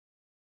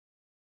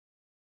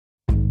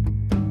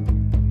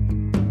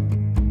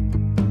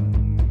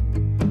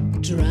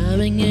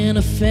Driving in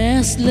a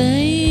fast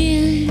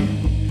lane,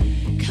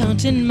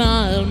 counting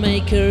mile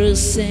makers'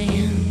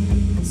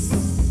 sands.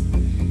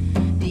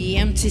 The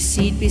empty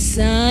seat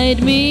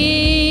beside me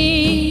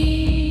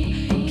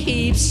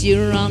keeps you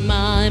on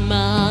my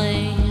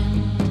mind.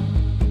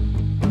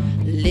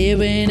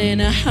 Living in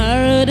a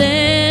heritage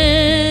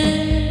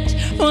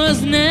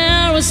was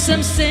never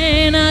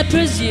something I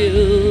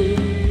pursue.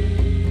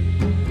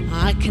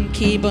 I can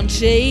keep on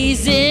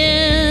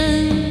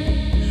chasing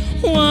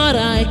what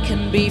I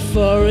can be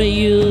for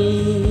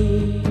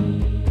you.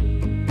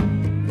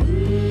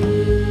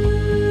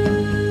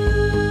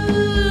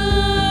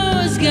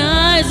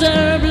 Skies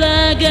are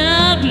black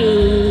and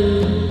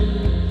blue.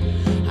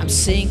 I'm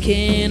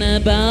thinking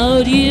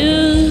about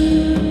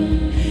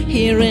you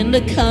here in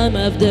the calm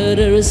of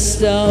the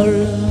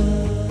storm.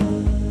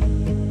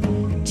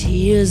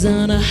 Tears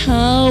on a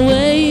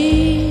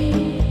highway,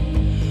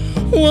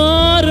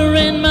 water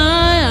in my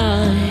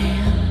eyes.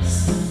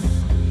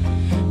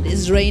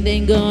 This rain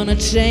ain't gonna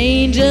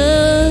change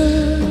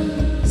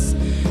us,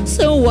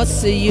 so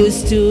what's the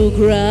use to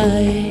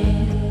cry?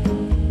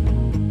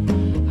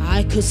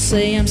 I could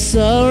say I'm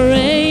sorry,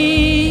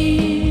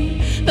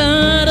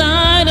 but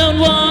I don't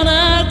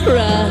wanna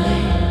cry.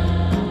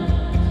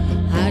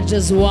 I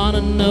just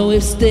wanna know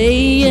if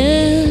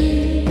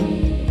staying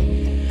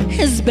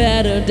is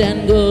better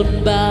than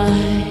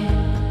goodbye.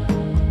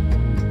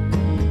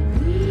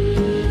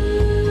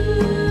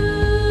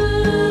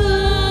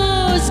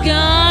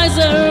 Skies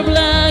are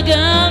black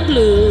and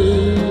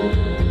blue.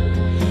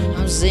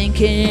 I'm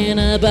thinking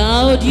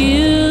about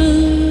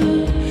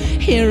you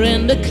here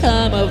in the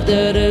calm of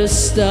the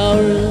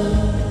storm.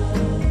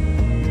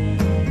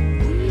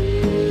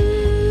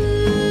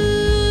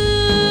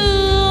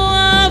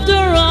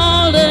 After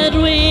all that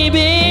we've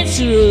been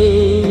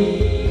through,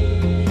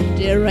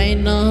 there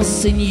ain't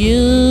nothing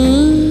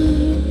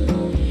new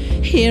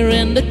here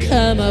in the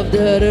calm of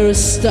the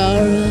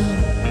storm.